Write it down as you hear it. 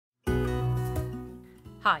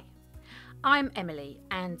Hi, I'm Emily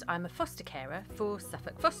and I'm a foster carer for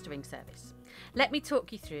Suffolk Fostering Service. Let me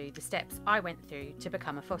talk you through the steps I went through to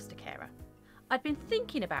become a foster carer. I'd been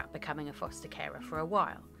thinking about becoming a foster carer for a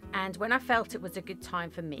while, and when I felt it was a good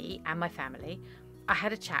time for me and my family, I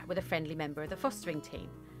had a chat with a friendly member of the fostering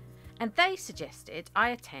team, and they suggested I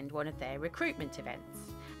attend one of their recruitment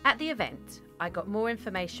events. At the event, I got more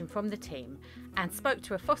information from the team and spoke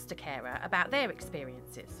to a foster carer about their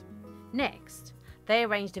experiences. Next, they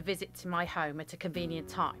arranged a visit to my home at a convenient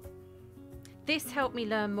time. This helped me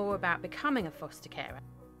learn more about becoming a foster carer.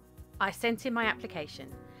 I sent in my application,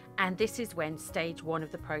 and this is when stage 1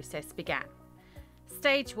 of the process began.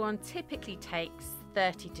 Stage 1 typically takes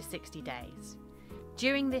 30 to 60 days.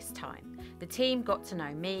 During this time, the team got to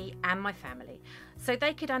know me and my family so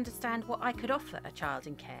they could understand what I could offer a child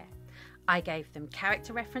in care. I gave them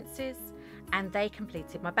character references and they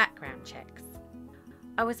completed my background checks.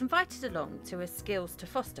 I was invited along to a Skills to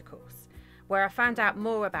Foster course where I found out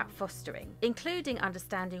more about fostering, including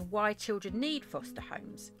understanding why children need foster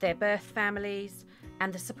homes, their birth families,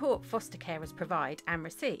 and the support foster carers provide and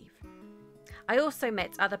receive. I also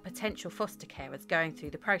met other potential foster carers going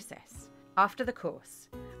through the process. After the course,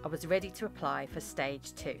 I was ready to apply for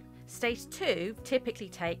Stage 2. Stage 2 typically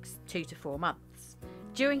takes 2 to 4 months.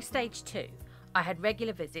 During Stage 2, I had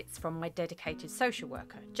regular visits from my dedicated social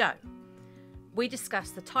worker, Jo. We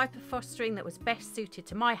discussed the type of fostering that was best suited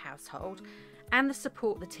to my household and the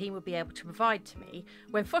support the team would be able to provide to me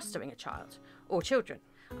when fostering a child or children.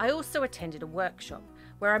 I also attended a workshop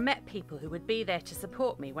where I met people who would be there to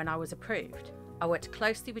support me when I was approved. I worked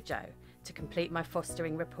closely with Jo to complete my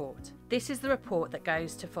fostering report. This is the report that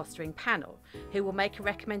goes to fostering panel, who will make a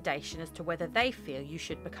recommendation as to whether they feel you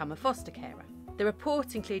should become a foster carer. The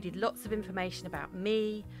report included lots of information about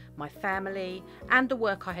me, my family, and the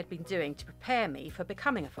work I had been doing to prepare me for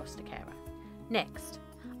becoming a foster carer. Next,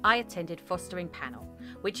 I attended fostering panel,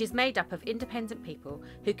 which is made up of independent people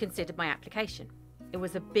who considered my application. It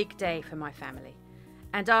was a big day for my family,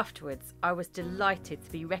 and afterwards I was delighted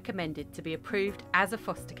to be recommended to be approved as a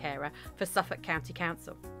foster carer for Suffolk County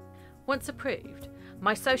Council. Once approved,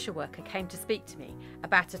 my social worker came to speak to me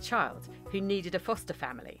about a child who needed a foster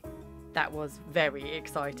family. That was very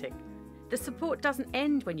exciting. The support doesn't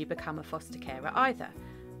end when you become a foster carer either.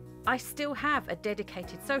 I still have a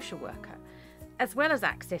dedicated social worker, as well as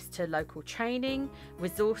access to local training,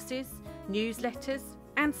 resources, newsletters,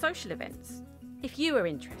 and social events. If you are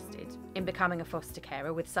interested in becoming a foster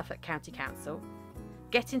carer with Suffolk County Council,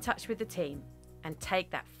 get in touch with the team and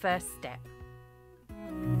take that first step.